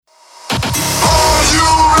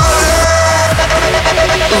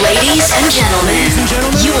Ladies and gentlemen,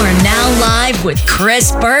 you are now live with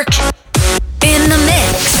Chris Burke in the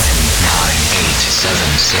mix. 9, 8,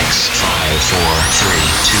 7, 6, 5, 4, 3,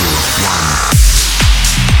 2, 1.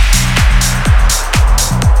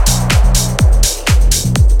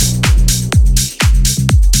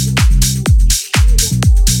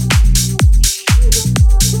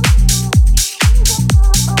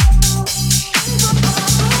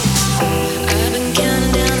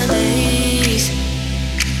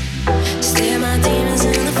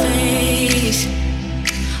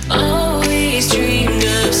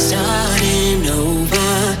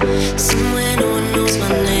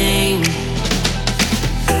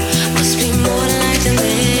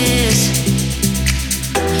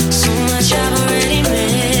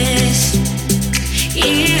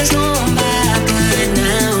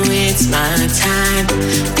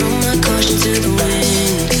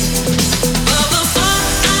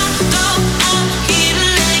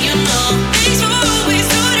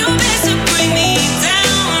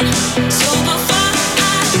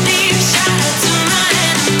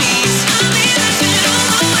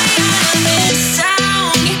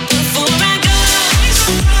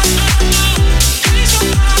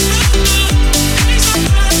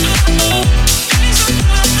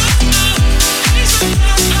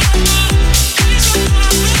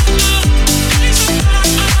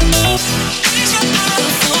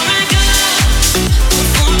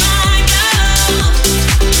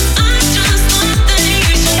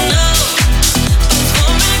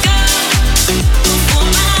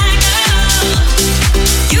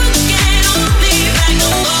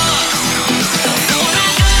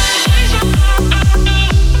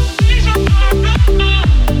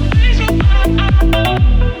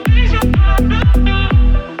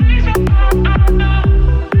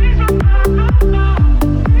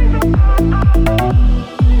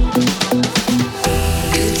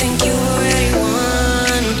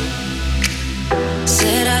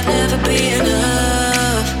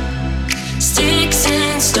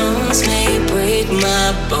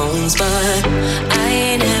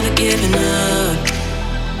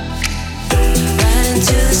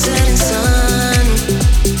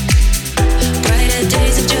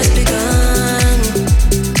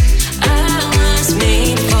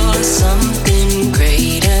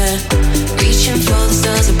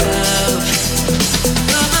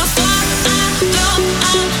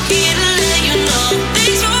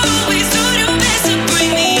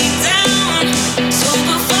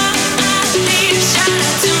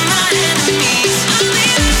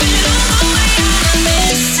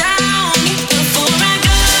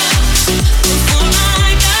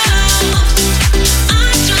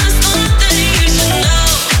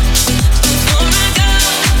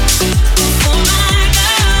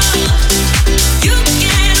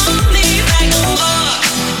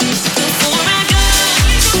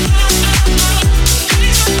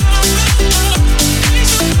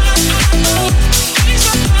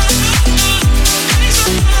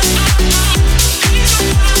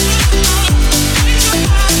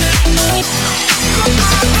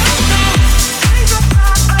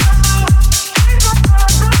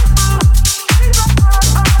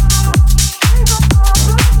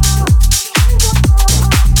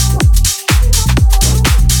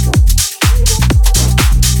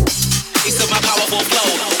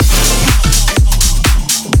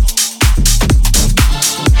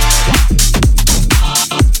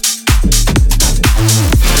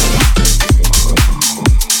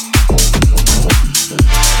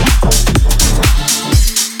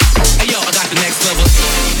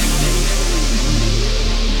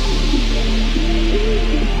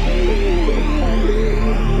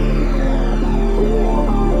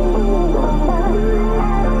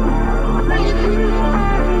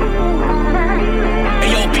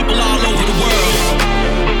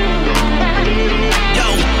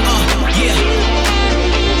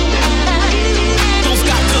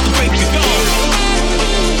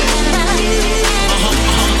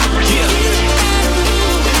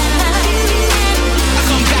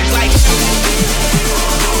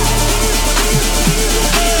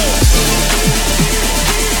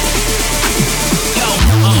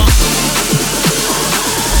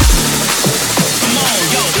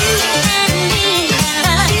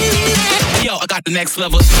 The next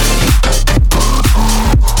level.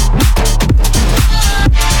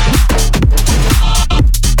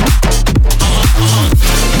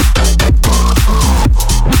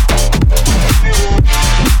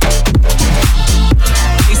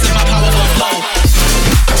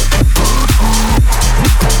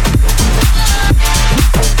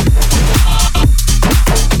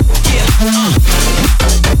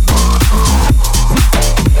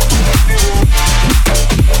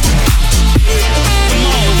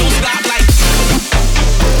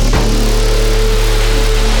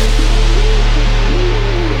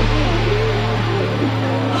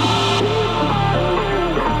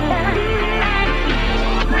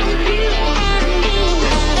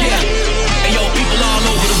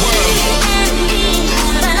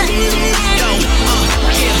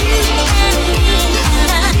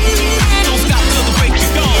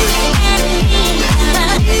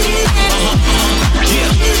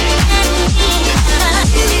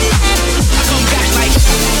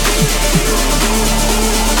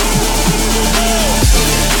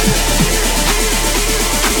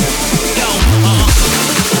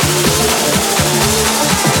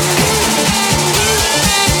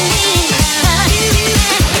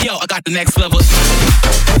 the next level.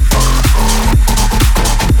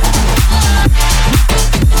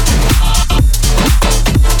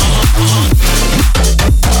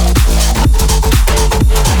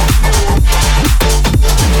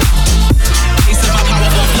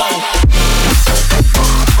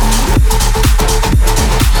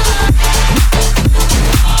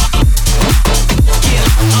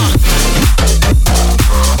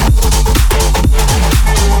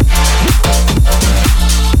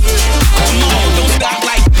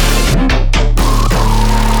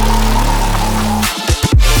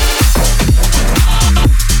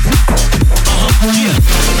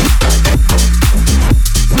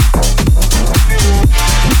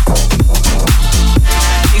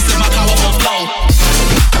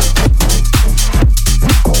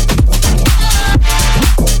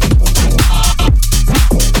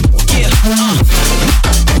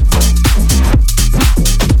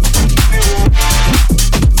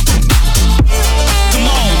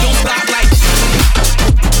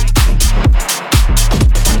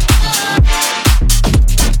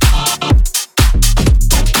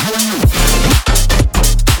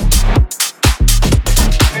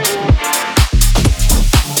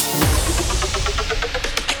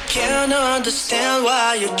 Understand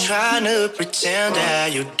why you're trying to pretend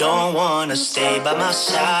that you don't wanna stay by my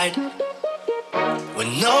side. We're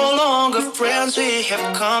no longer friends, we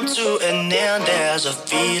have come to an end. There's a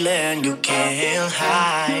feeling you can't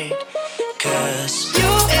hide. 'Cause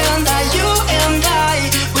you and I,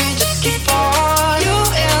 we just keep on. You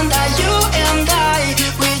and I,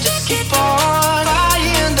 we just keep on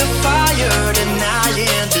fighting the fire,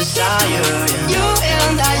 denying desire. You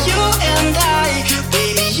and I,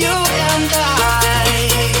 baby, you and I,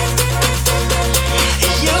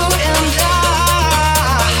 you and I,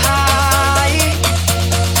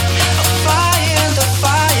 fighting the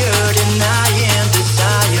fire, denying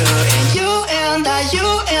desire. And you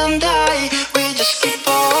and I, we just keep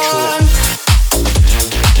on.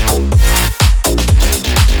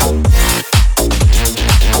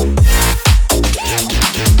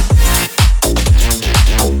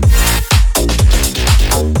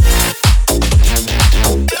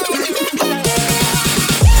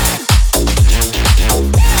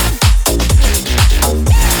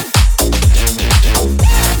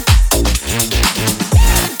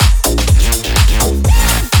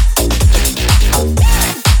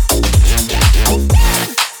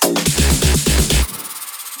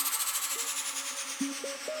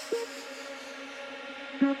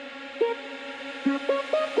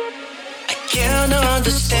 Can't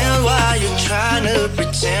understand why you're trying to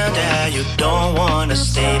pretend that you don't wanna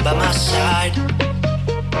stay by my side.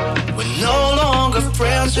 We're no longer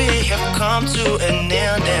friends, we have come to an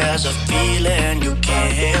end. There's a feeling you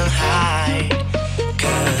can't hide.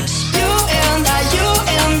 'Cause you and I,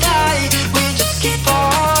 we just keep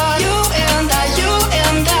on. You and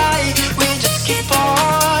I, we just keep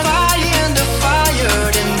on fighting the fire,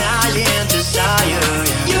 denying desire.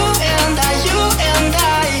 You and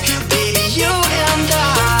I, baby, you and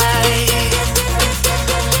I,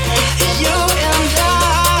 you and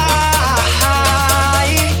I,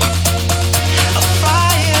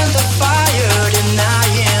 fighting the fire,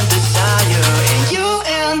 denying desire. And you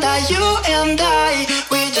and I,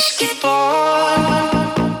 we just keep on.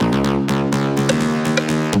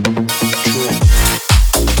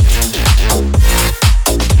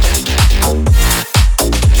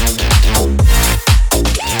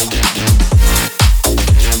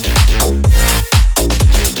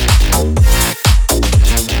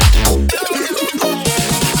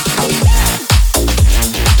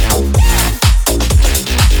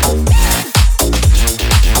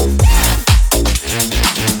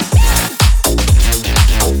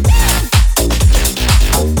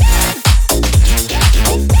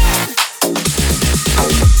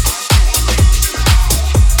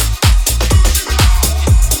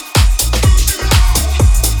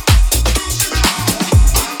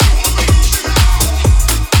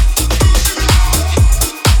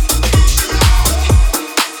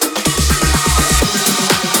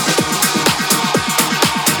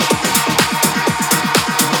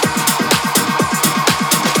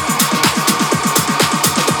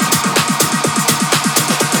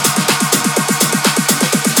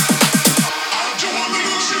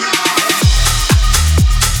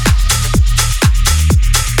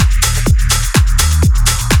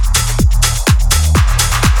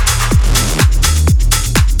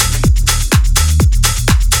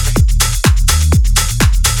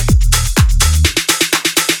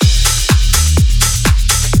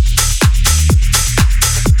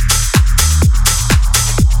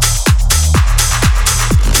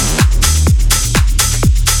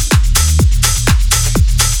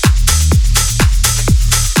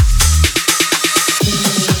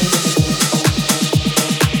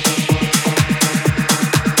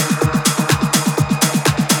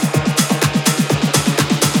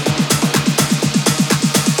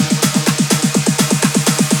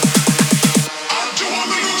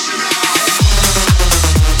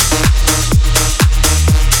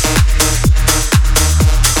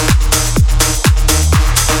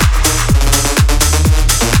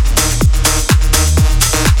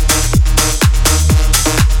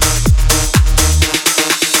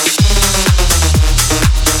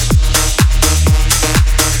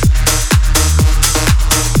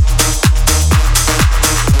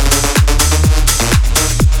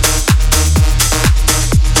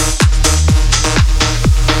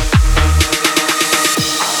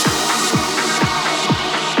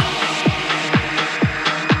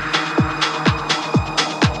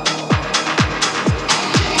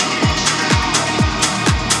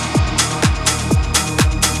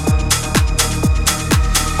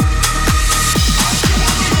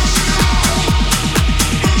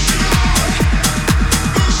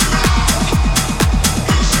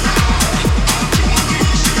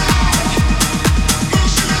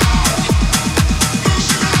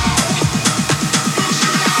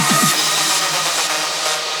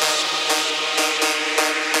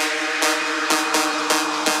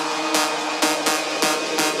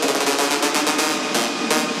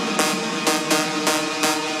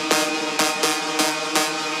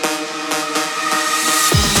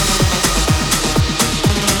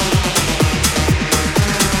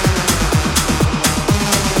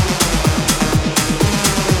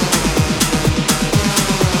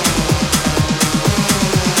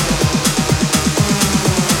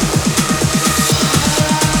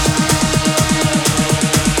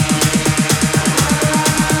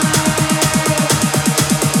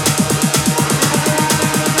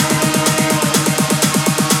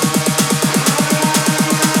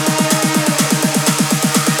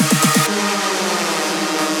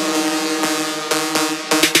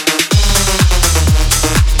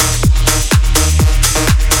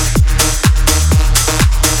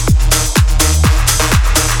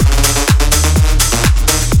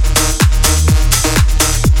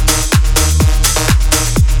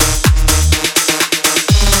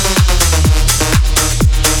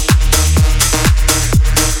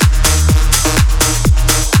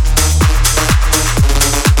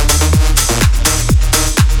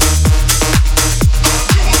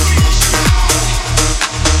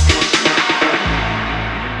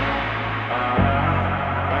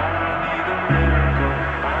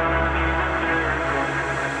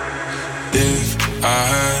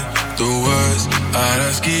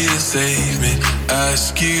 ask you to save me,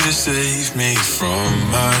 ask you to save me from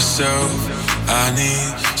myself. I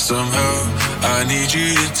need some help, I need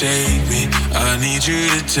you to take me, I need you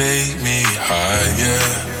to take me higher.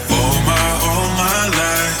 All my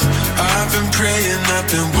life, I've been praying,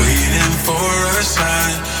 I've been waiting for a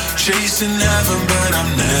sign. Chasing heaven, but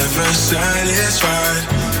I'm never satisfied.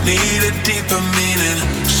 Need a deeper meaning,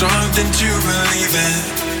 something to believe in.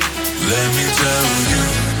 Let me tell you,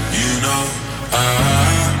 you know, I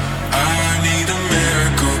need a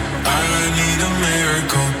miracle, I need a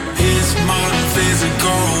miracle. It's more than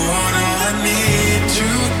physical, what I need to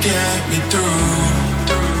get me through.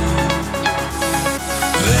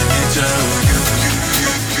 Let me tell you.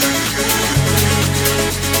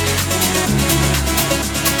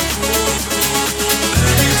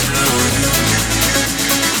 Let me tell you.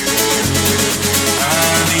 I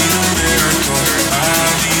need a miracle, I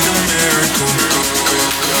need a miracle.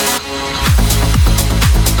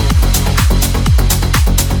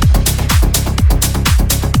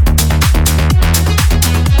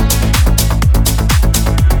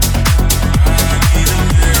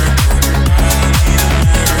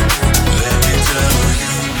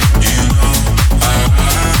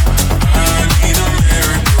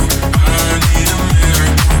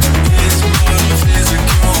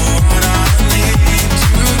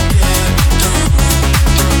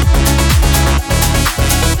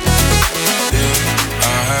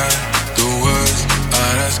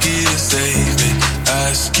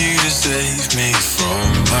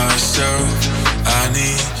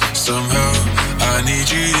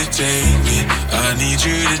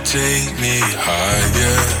 Take me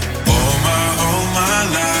higher. All my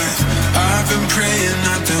life, I've been praying,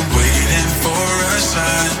 I've been waiting for a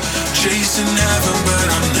sign. Chasing heaven, but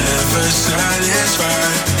I'm never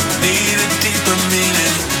satisfied. Need a deeper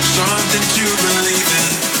meaning, something to believe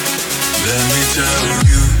in. Let me tell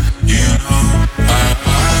you, you know, I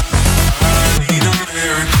need a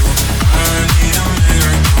miracle, I need a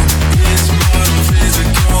miracle. It's more than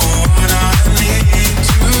physical, what I need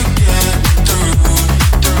to get through.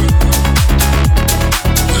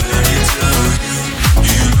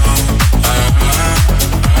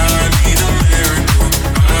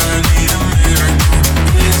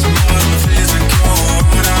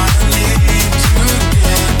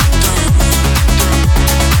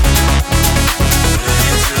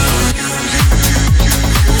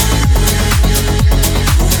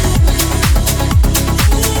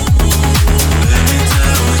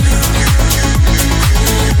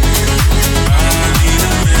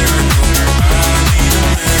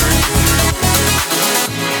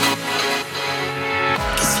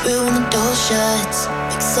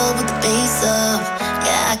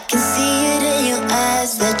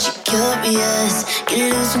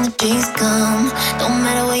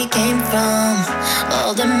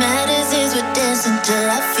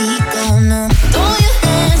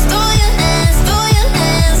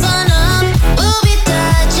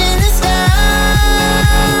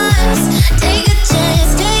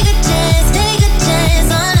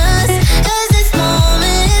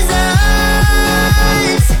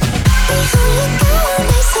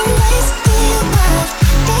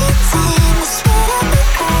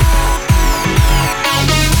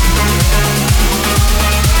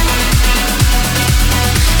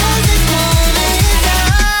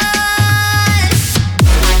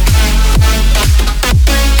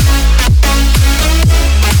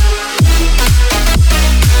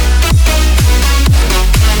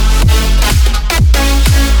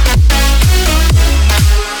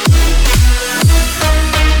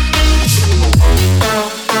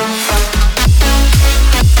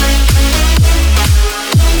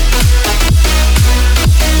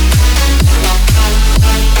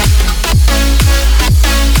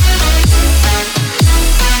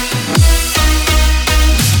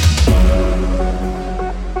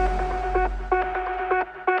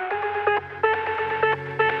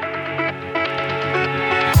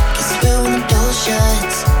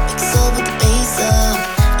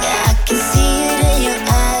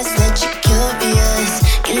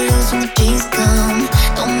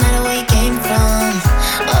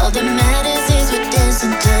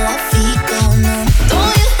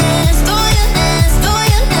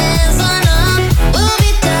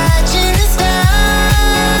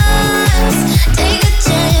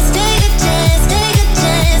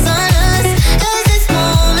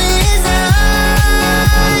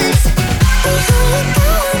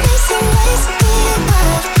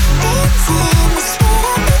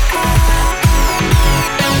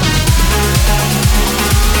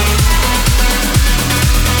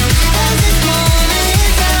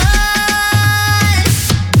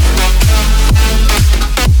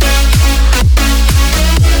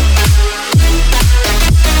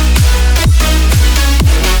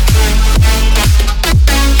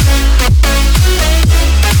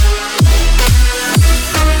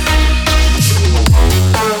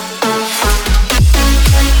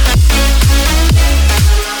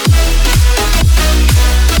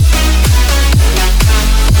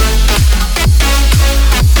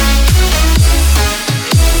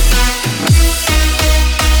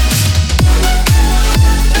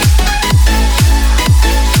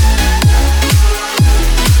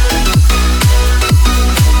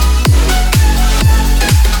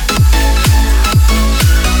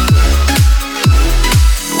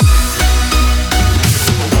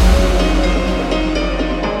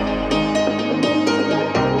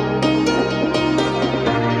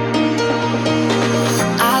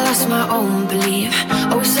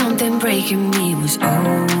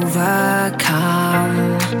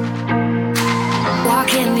 come.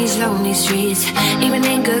 Walking these lonely streets, even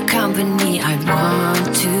in good company, I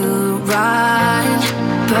want to run.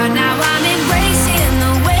 But now I'm embracing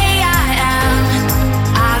the way I am.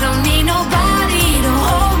 I don't need nobody to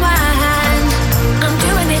hold my hand. I'm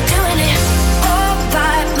doing it all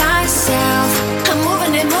by myself. I'm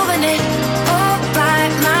moving it all by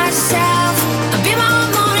myself. I'll be my own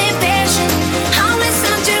motivation. I'll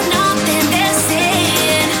listen to nothing they're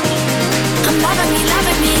saying. I'm loving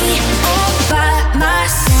me all by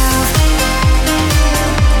myself.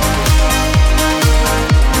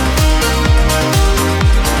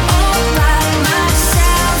 All by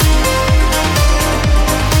myself.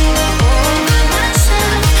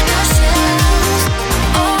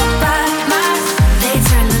 All by myself. They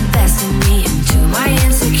turn the best in me into my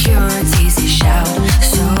insecurities. They shout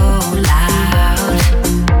so loud.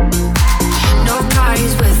 No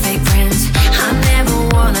parties with fake friends. I never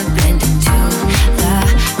wanna blend into the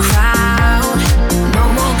crowd. No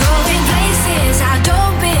more going places I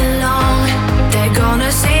don't belong. They're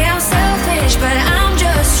gonna say I'm selfish, but I'm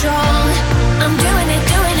just strong. I'm doing it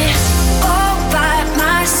all by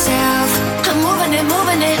myself. I'm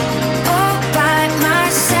moving it all by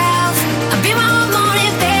myself. I'll be my own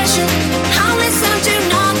motivation. I'll listen to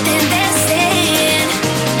nothing they're saying.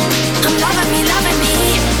 I'm loving me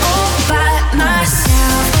all by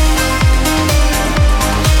myself.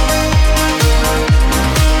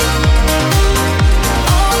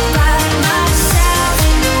 All by myself.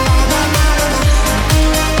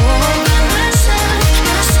 All by myself.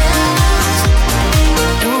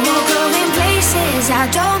 No more going places I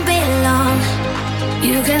don't belong.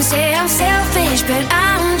 You can say I'm selfish, but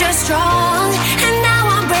I'm just strong. And now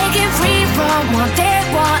I'm breaking free from what they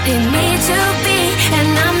wanted me to be. And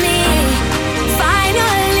I'm me,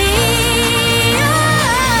 finally.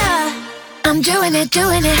 I'm doing it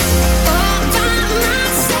all by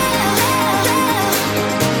myself.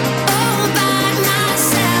 All by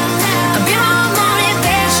myself. I'll be my own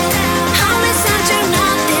motivation. I'll listen to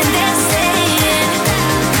nothing they're saying.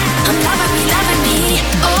 I'm loving me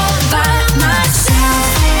all by myself.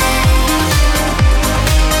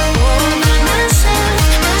 All by myself.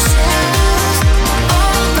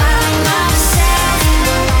 All by myself.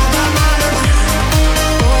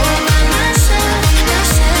 All by myself.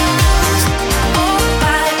 All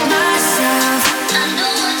by myself.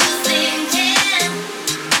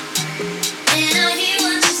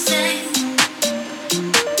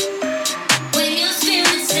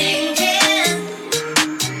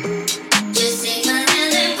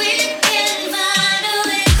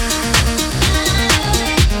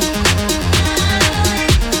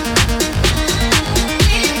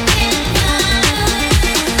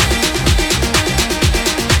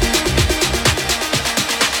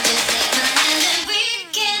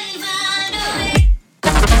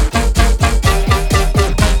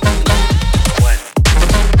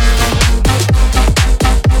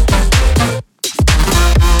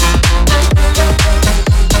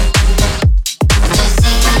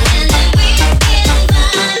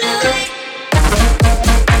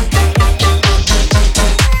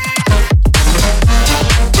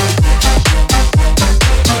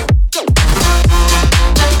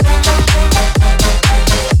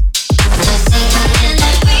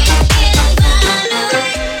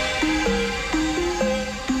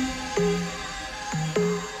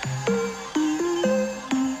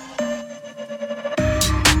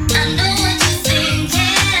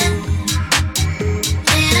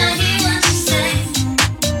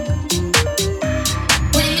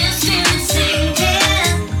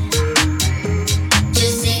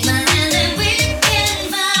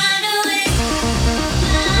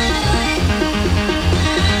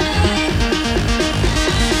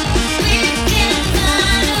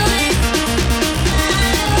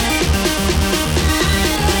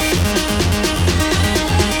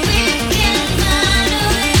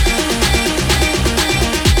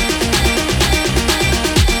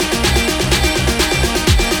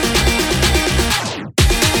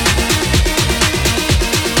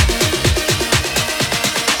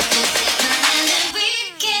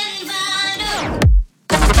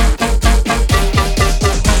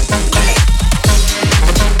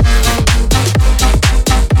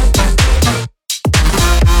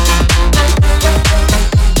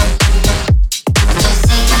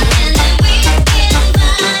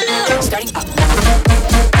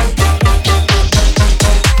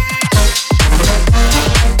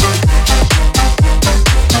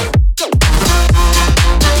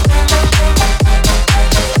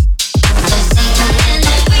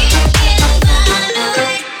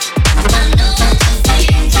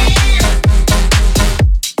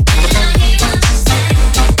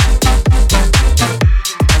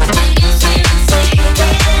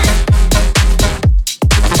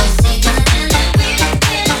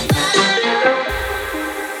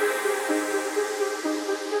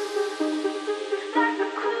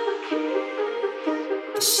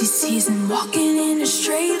 She sees him walking in a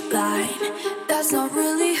straight line. That's not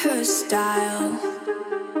really her style.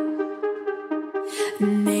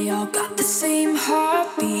 And they all got the same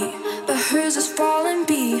heartbeat, but hers is falling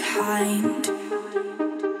behind.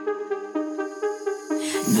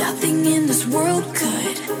 Nothing in this world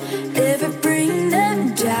could ever bring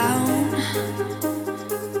them down.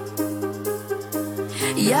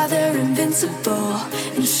 Yeah, they're invincible,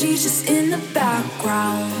 and she's just in the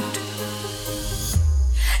background.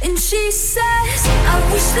 And she says, I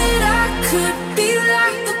wish that I could be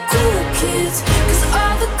like the cool kids, 'cause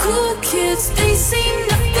all the cool kids, they seem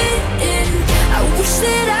to fit in. I wish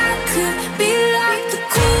that I could be like the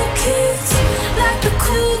cool kids, like the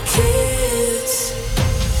cool kids.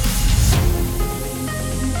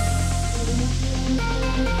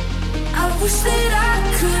 I wish that I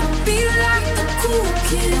could be like the cool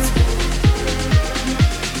kids.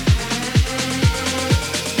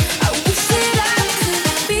 I wish that I could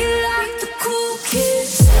be like the cool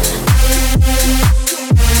kids.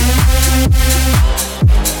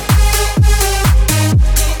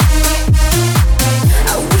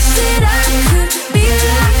 I wish that I could be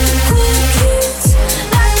like the cool kids.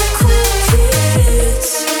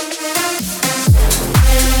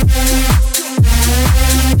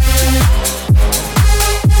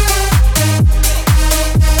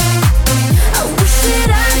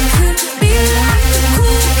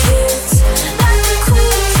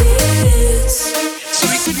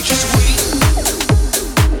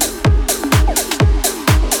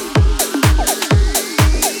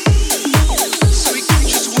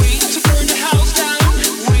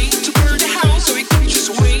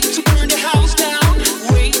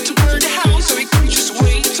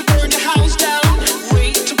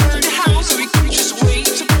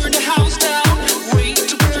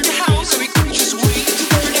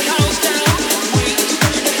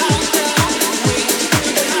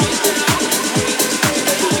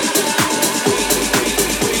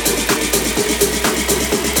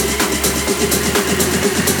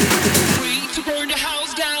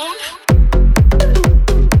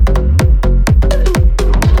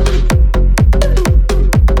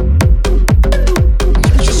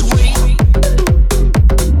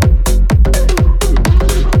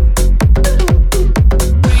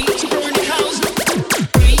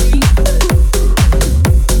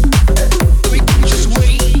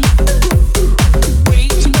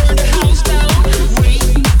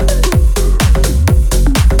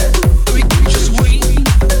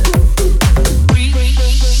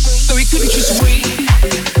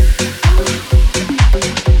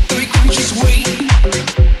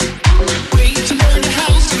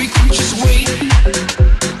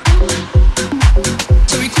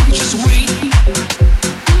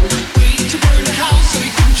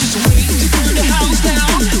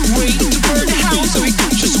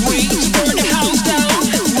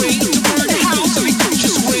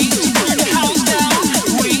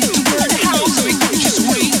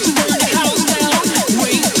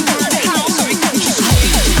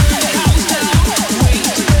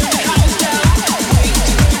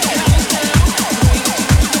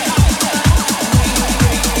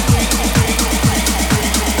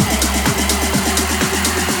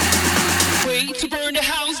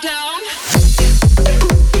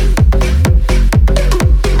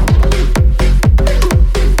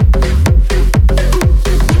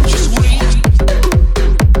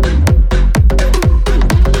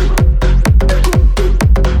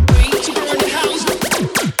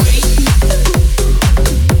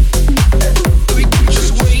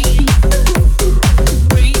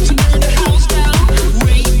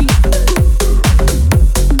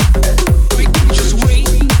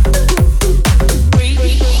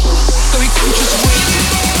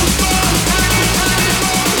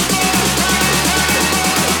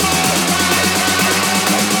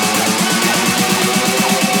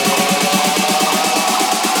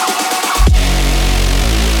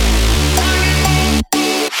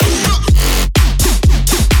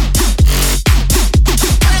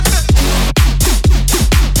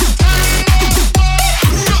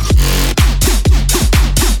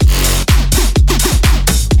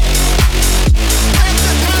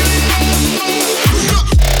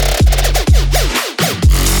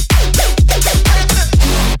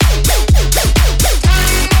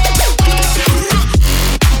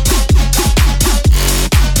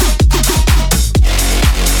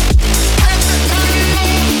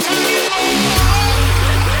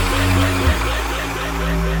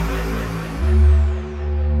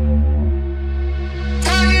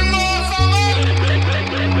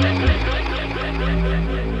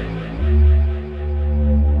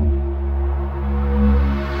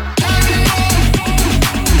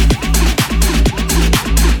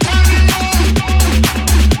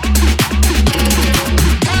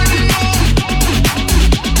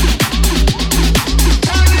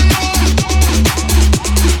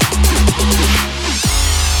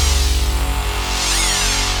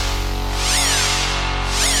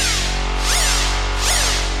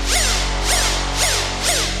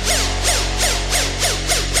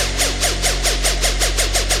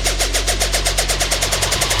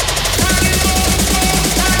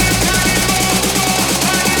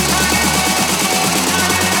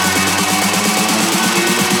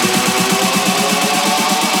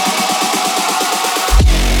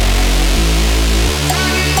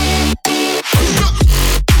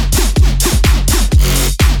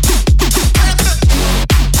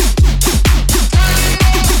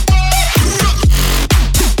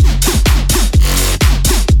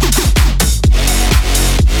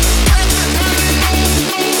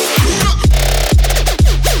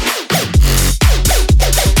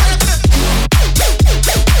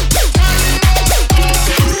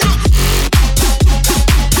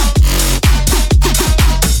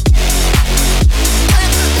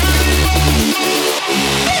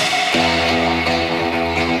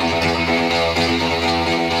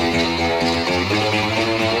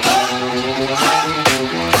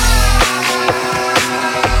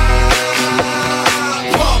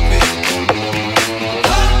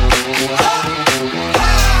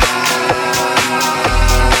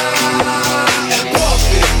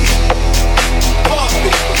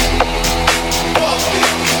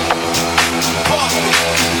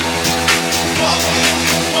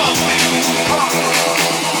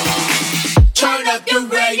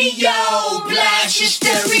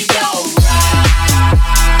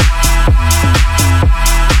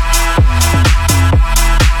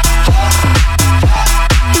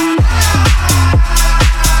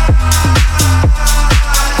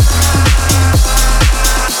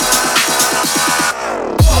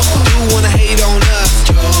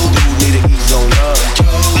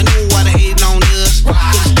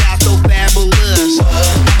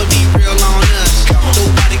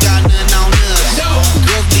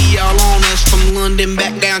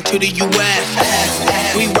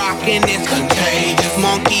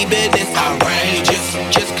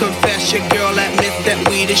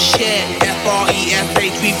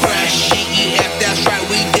 stage, we fresh. GEF, that's right,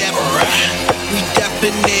 we different. We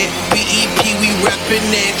definite, BEP, we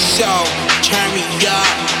reppin' it. So, turn me up,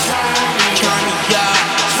 turn me up,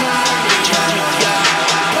 turn me up.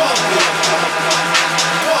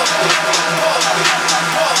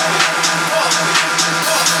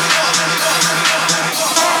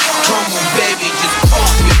 Come on, baby, just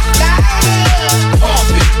pump it louder,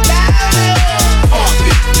 pump it louder, pump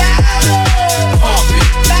it louder, pump it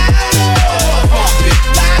louder, pump it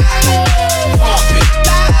louder, pump it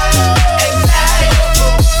louder, and louder,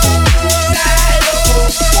 louder.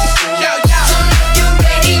 Yo,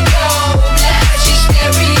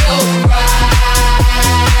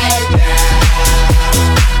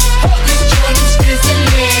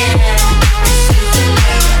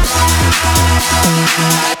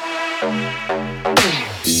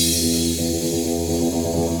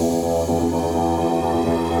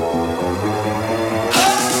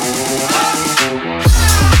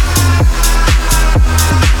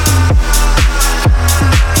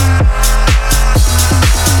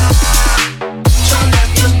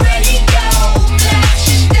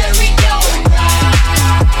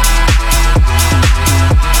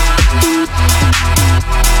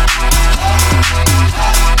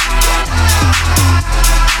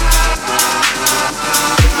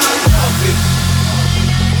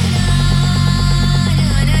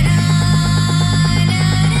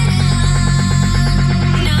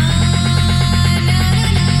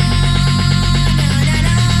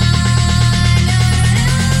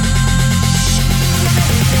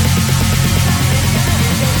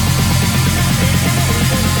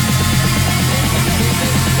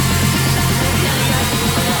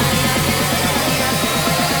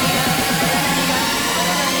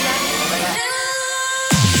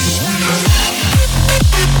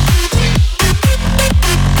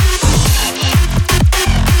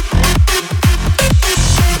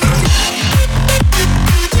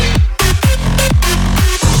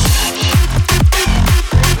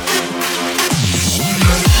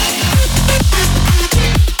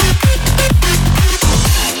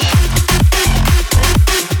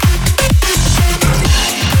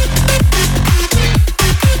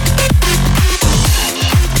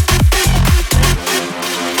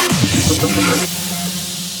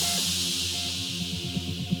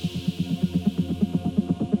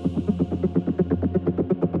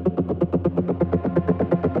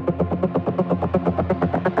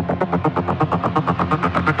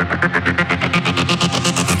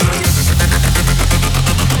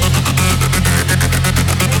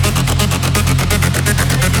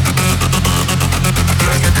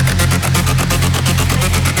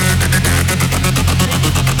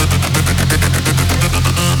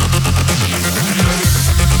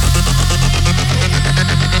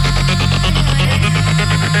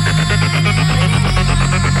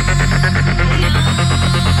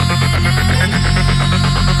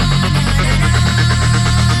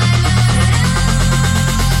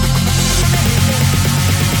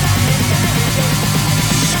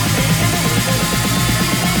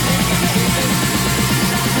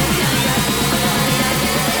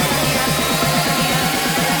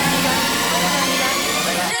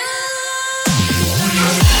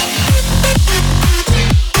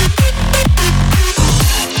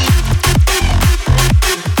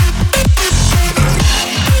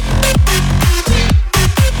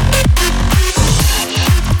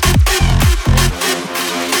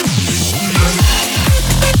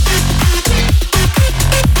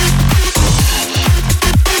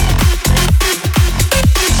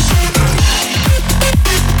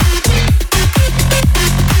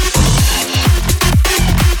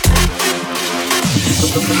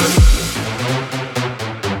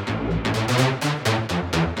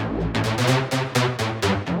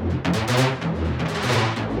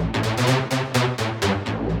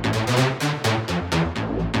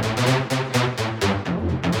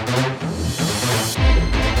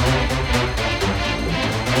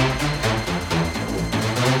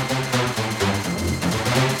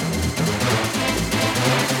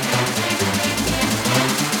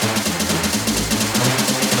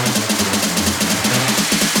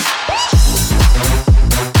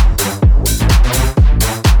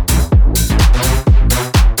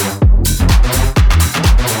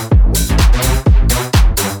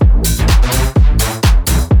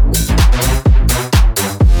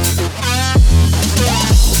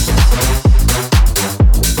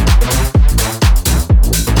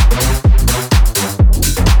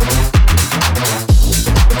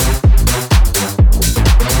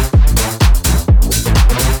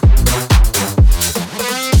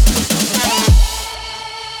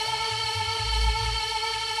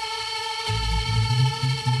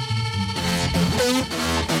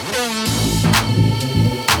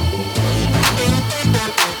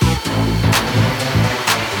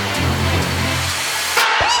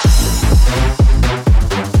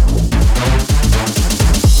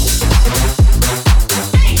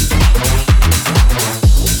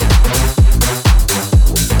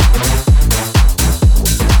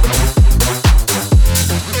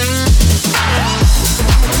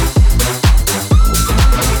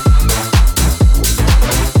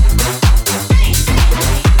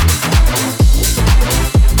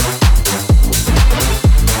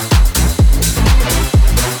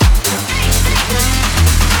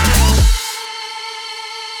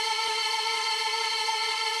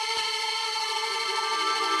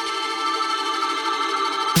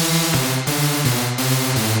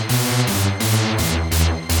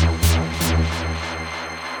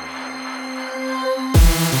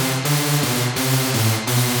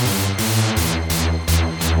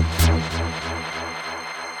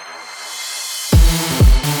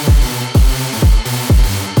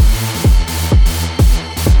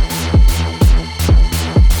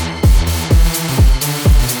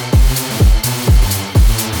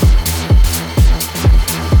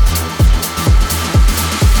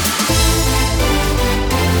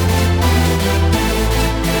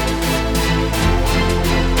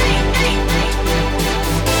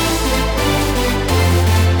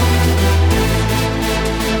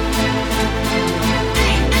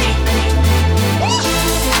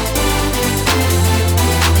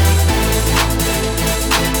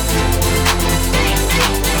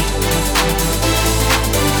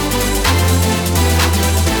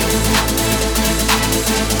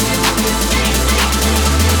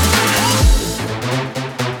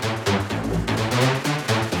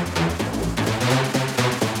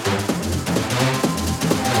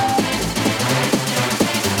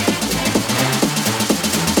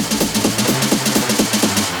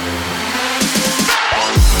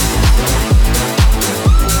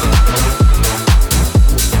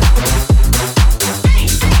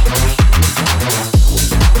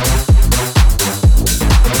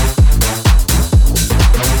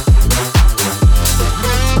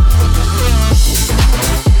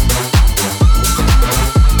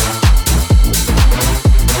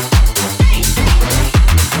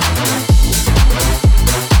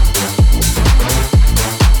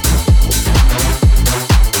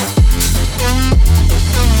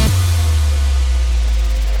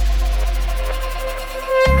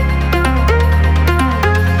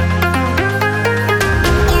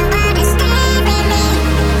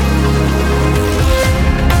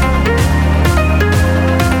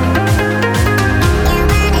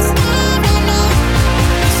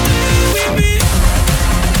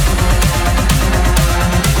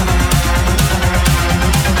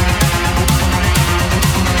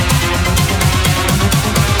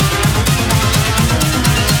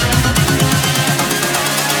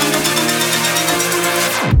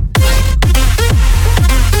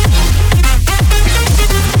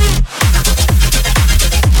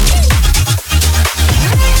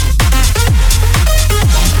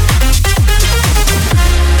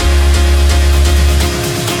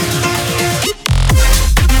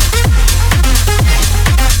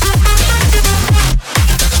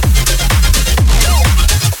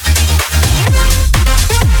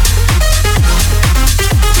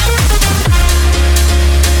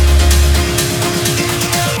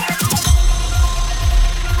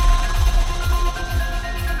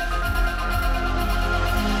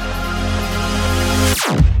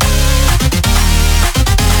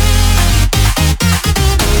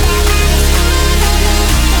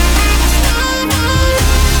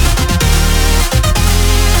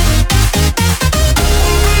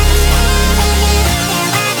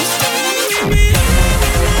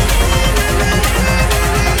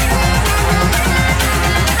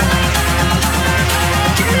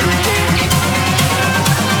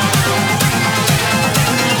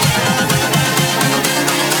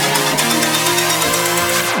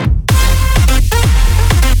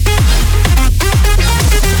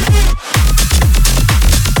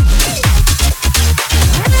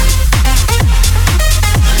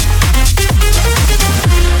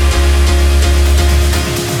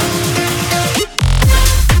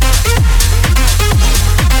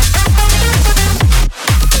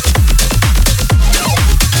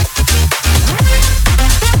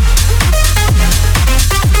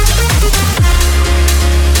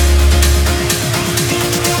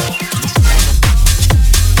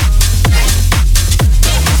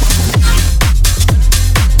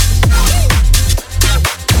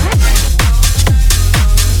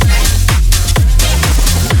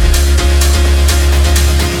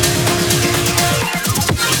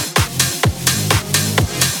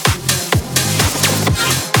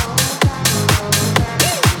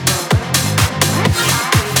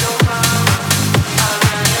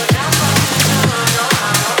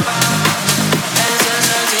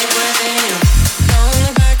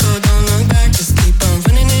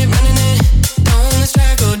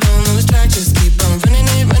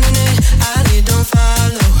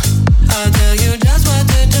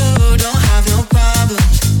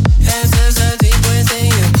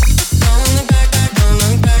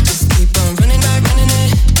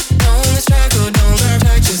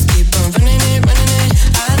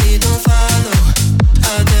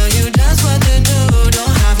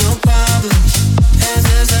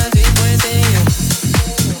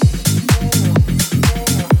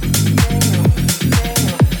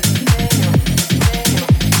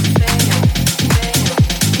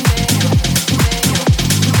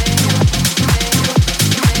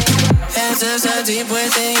 Answers are deep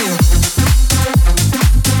within you.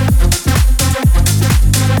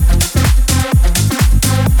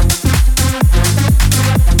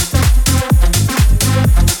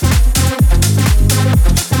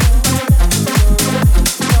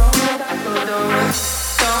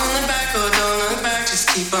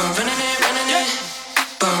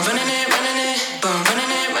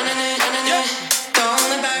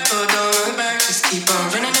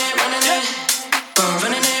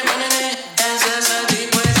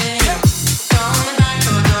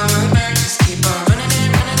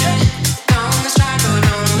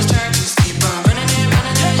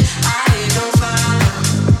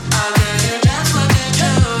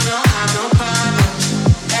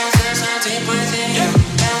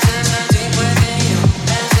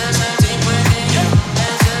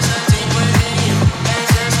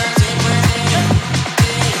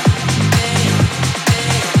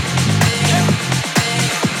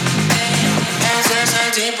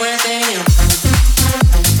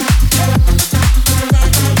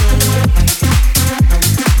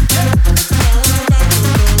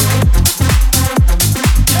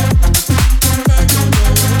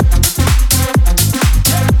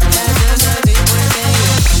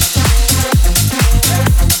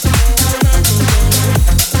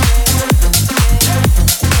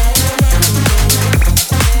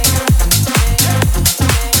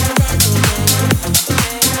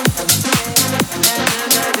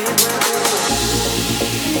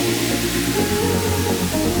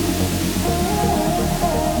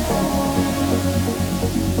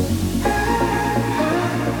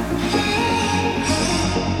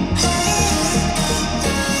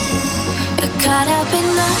 Caught up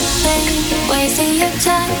in nothing, wasting your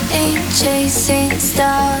time chasing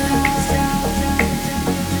stars.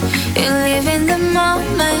 You live in the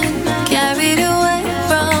moment, carried away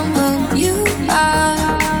from who you are.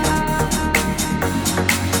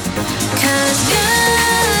 'Cause you're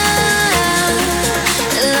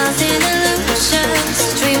lost in illusions,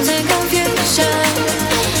 dreams and confusion.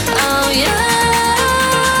 Oh yeah.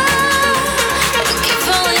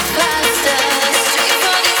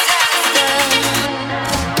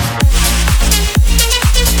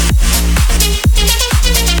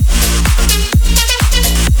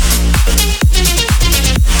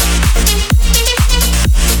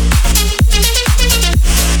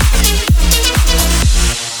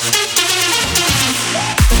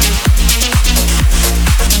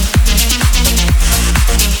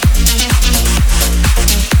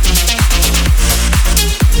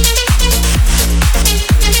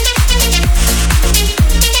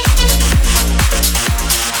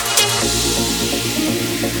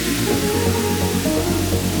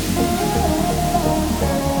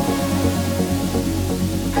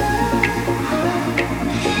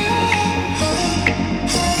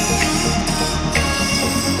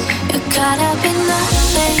 Caught up in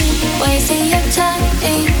nothing, wasting your time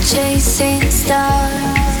chasing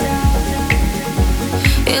stars.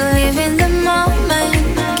 You live in the moment,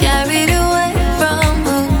 carried away from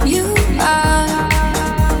who you are.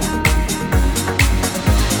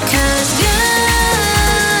 'Cause you're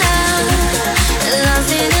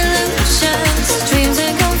lost in illusions, dreams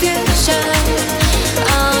and confusion.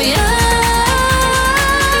 Oh yeah.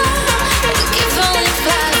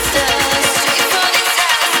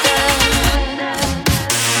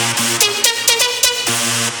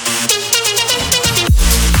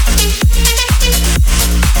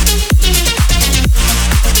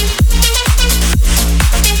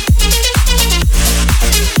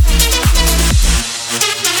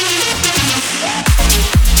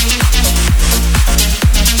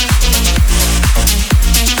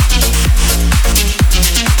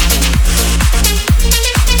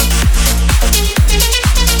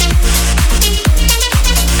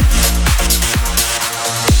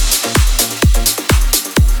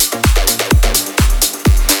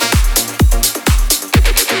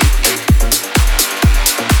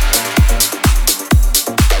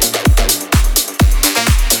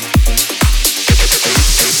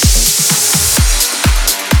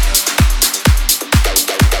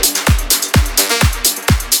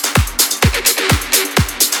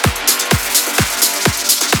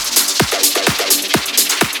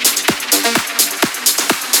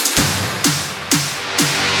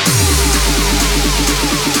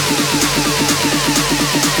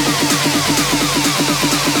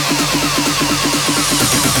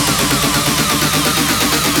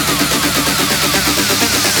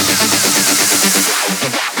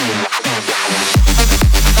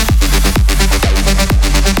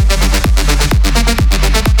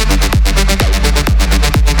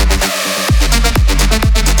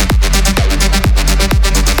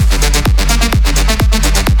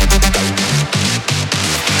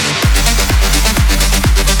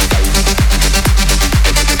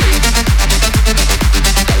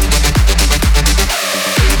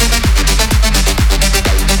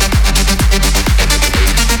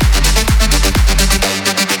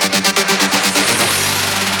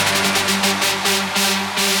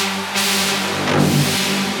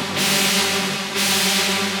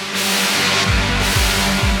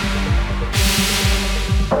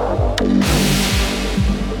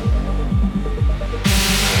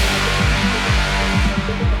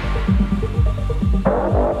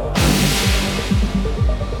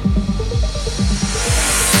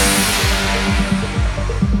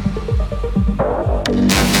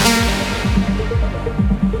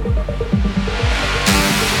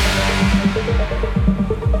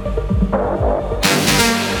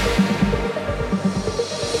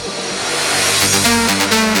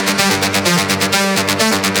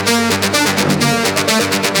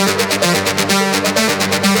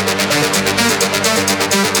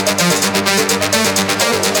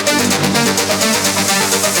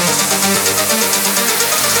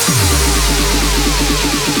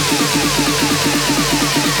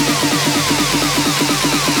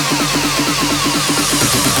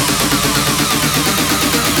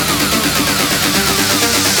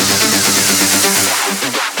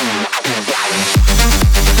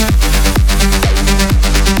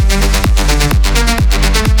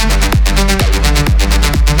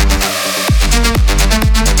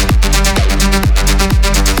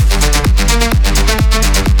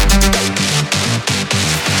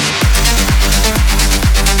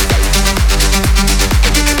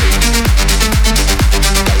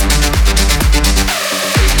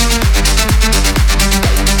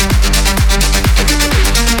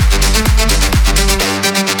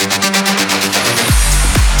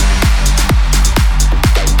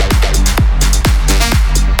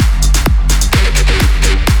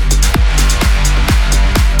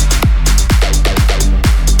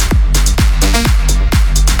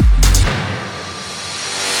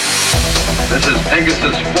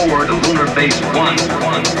 Base 1.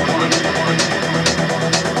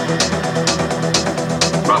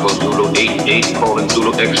 Bravo Zulu 88 calling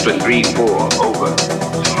Zulu Extra 34. Over.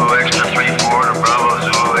 Zulu Extra 34 to Bravo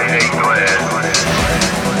Zulu 88. Go ahead.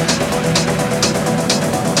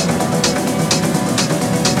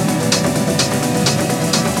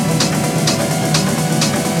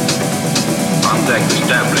 Contact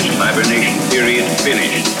established. Hibernation period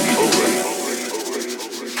finished. Over.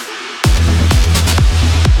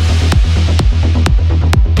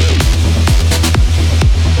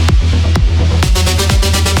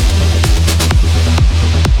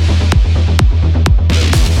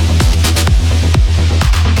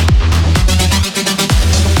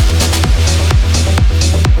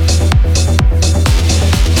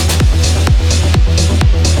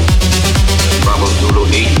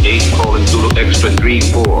 Extra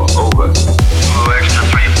 34, over. Zulu Extra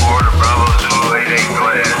 34 to Bravo Zulu 88, go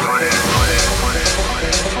ahead.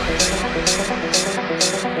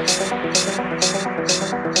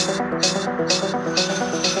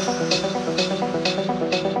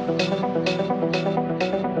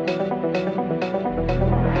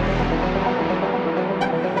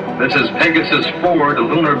 This is Pegasus 4 to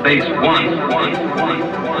Lunar Base 1.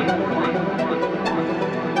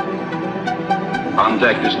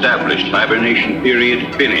 Contact established. Hibernation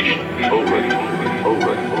period finished. Over.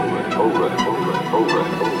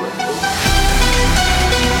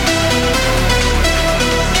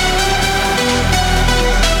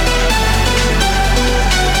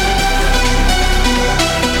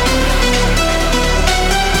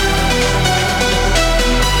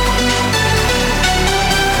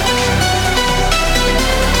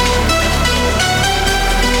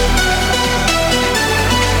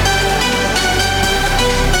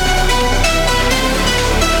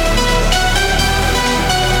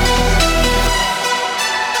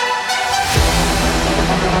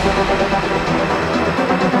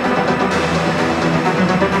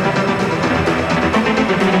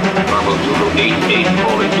 Bravo Zulu 88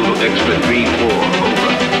 calling Zulu Extra 34,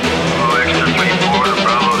 over. Zulu Extra 34 to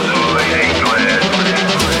Bravo Zulu 88, go ahead.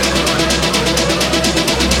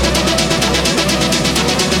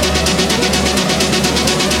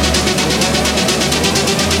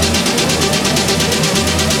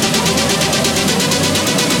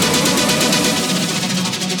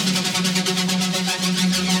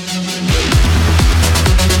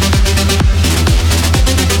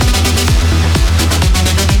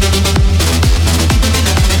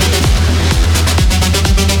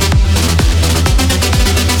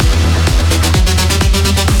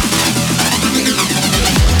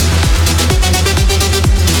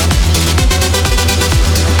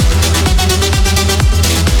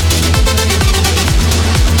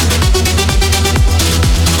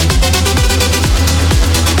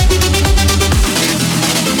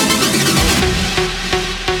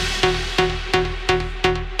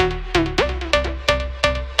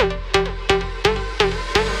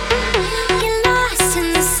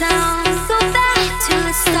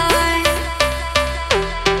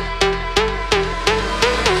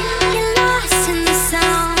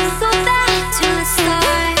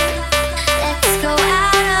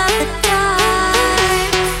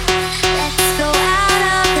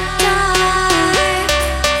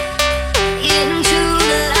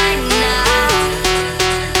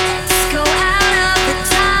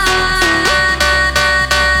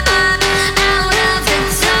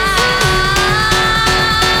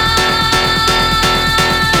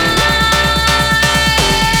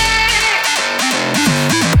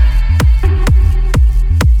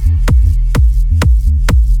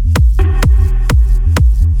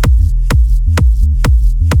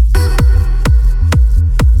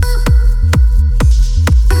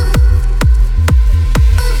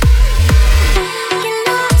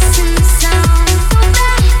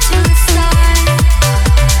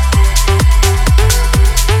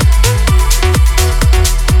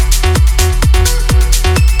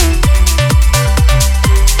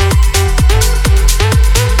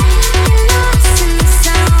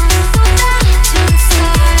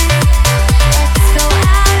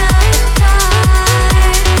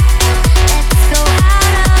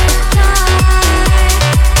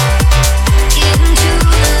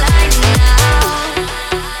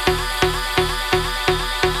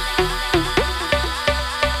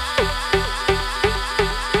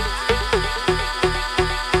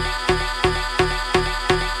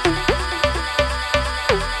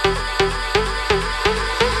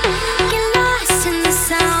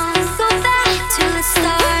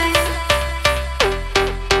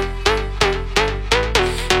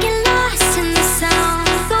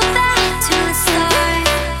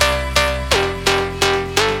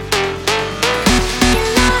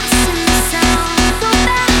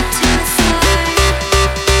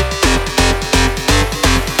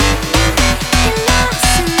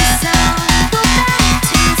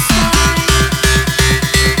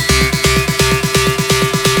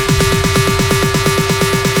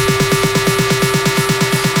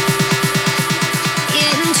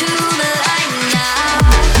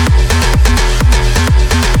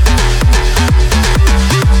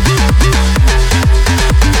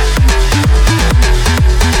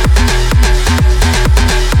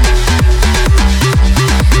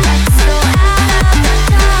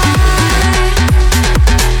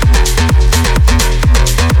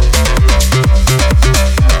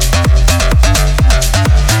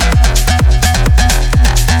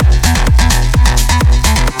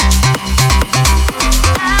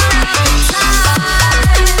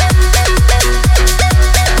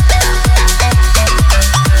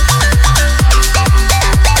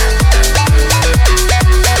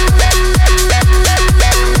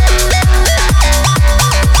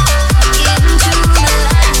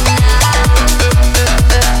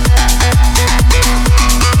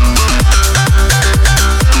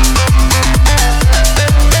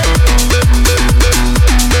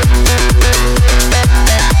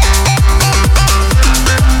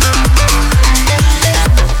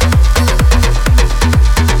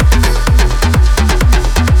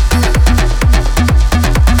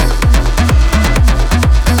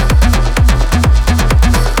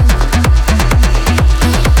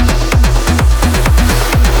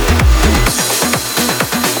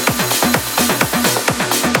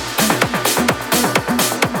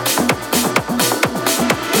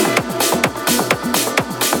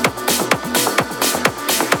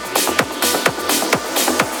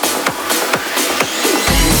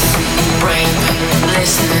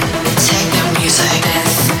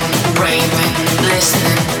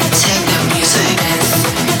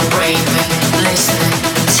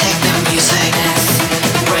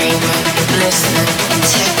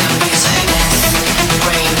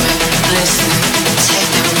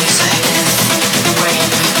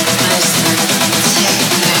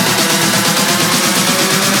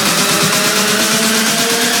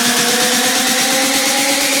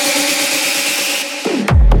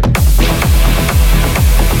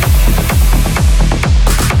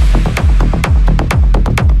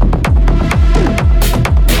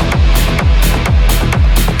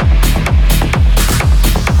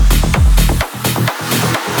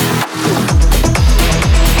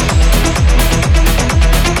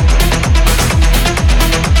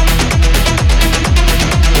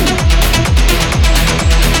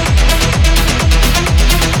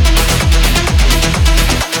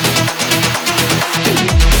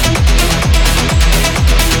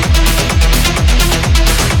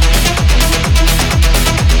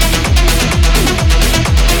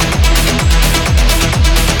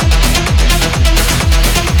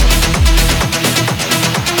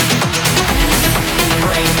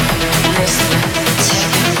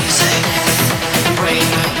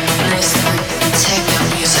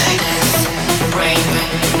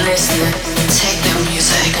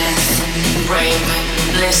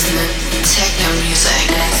 basement, techno music.